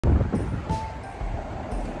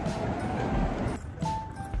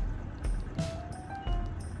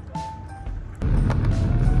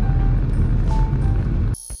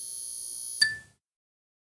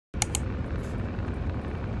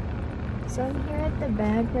So I'm here at the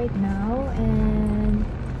bank right now, and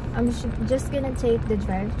I'm just gonna take the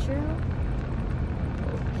drive-thru.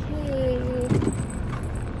 Okay,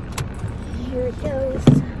 here it goes.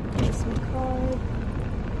 Here's my card.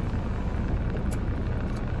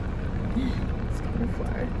 It's kind of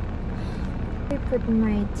far. I put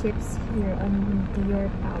my tips here on your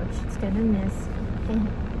pouch. It's kind of messy.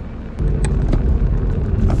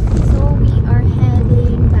 So we are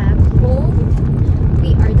heading back home.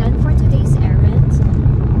 We are done for today's errand.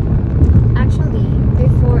 Actually,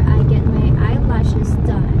 before I get my eyelashes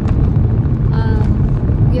done,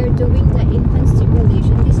 we are doing the infant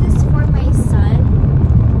stimulation. This is for my son.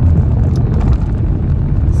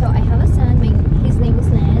 So I have a son. His name is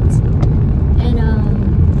Lance, and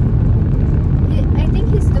I think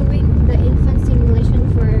he's doing the infant stimulation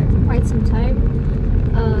for quite some time.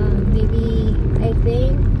 Maybe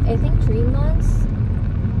I think 3 months,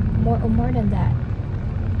 more than that.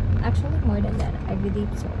 Actually, more than that, I believe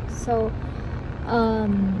so.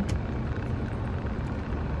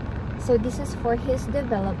 So this is for his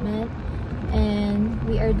development, and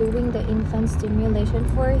we are doing the infant stimulation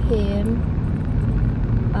for him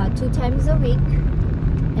 2 times a week,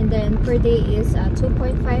 and then per day is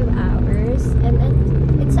 2.5 hours, and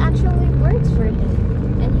then it's actually works for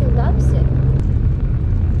him, and he loves it.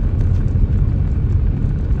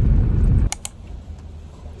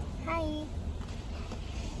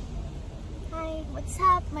 Hi, what's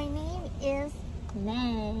up? My name is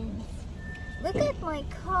Lance. Look at my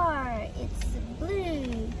car, it's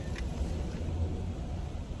blue.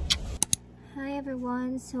 Hi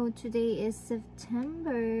everyone, so today is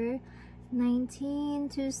September 19,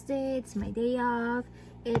 Tuesday. It's my day off.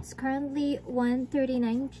 It's currently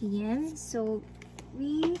 1:39 p.m. so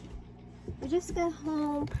we just got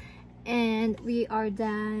home and we are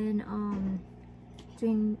done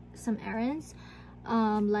doing some errands,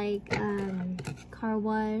 like car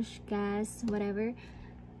wash, gas, whatever.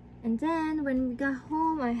 And then when we got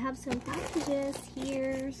home, I have some packages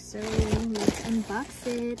here, so let's unbox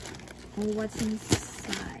it. Oh, what's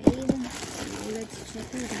inside? So let's check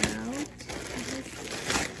it out.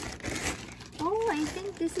 Oh, I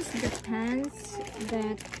think this is the pants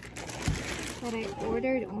that I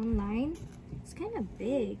ordered online. It's kind of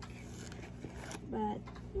big, but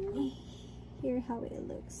here how it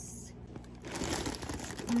looks.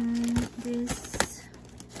 And this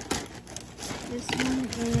one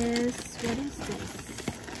is, what is this?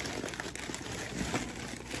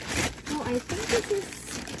 Oh, I think this is,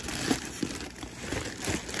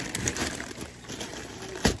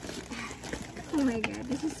 oh my god,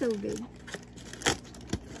 this is so big.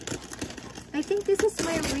 I think this is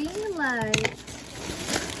my ring light.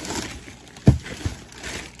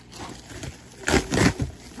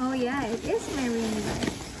 Oh yeah, it is my ring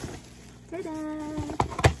light. Ta-da!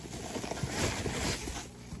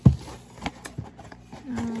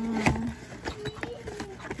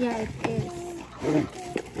 Yeah, it is.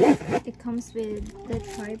 It comes with the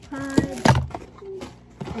tripod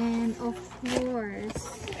and of course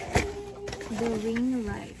the ring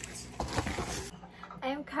light.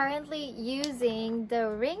 I'm currently using the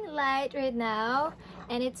ring light right now,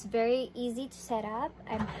 and it's very easy to set up.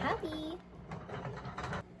 I'm happy.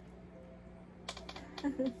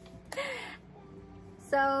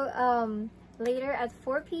 So later at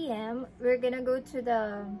 4 p.m. we're gonna go to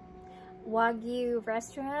the Wagyu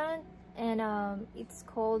restaurant, and it's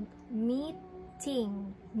called Meat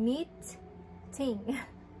Ting.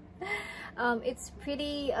 It's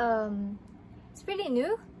pretty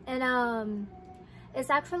new, and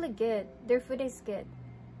it's actually good. Their food is good,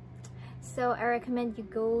 so I recommend you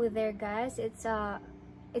go there, guys. It's on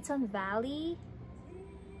Valley,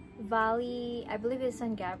 I believe it's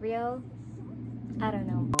on Gabriel. I don't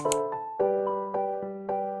know.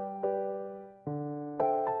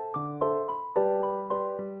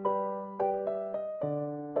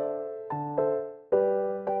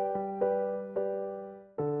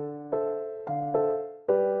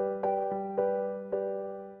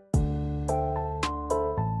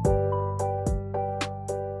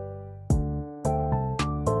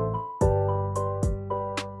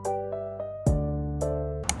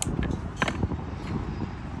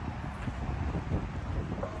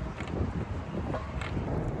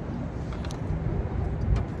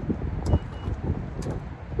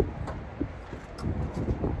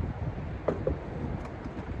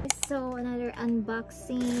 So another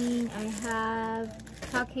unboxing. I have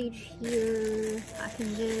package here,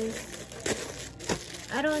 packages.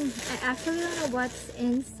 I actually don't know what's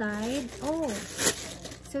inside. Oh,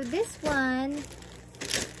 so this one,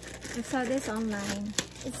 I saw this online.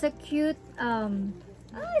 It's a cute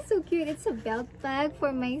Oh, it's so cute. It's a belt bag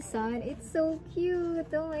for my son. It's so cute.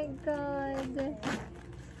 Oh my god.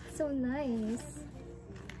 So nice.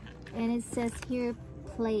 And it says here,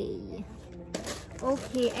 play.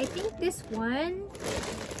 Okay, I think this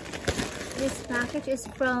package is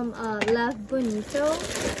from Love Bonito.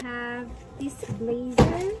 I have this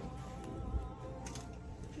blazer.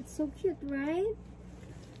 It's so cute, right?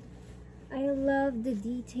 I love the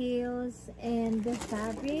details and the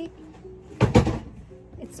fabric.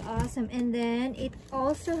 It's awesome. And then it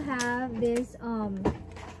also have this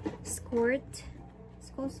skirt.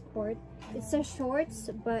 It's called skirt. It's a shorts,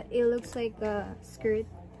 but it looks like a skirt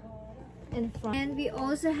in front. And we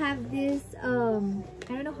also have this I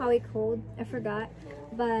don't know how it called, I forgot,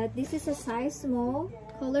 but this is a size small,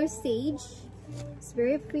 color sage. It's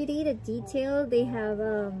very pretty. The detail, they have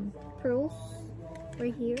pearls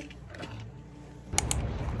right here.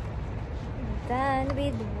 Done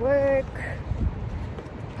with work.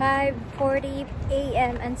 5:40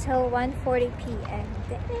 a.m. until 1:40 p.m.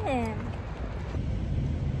 Damn.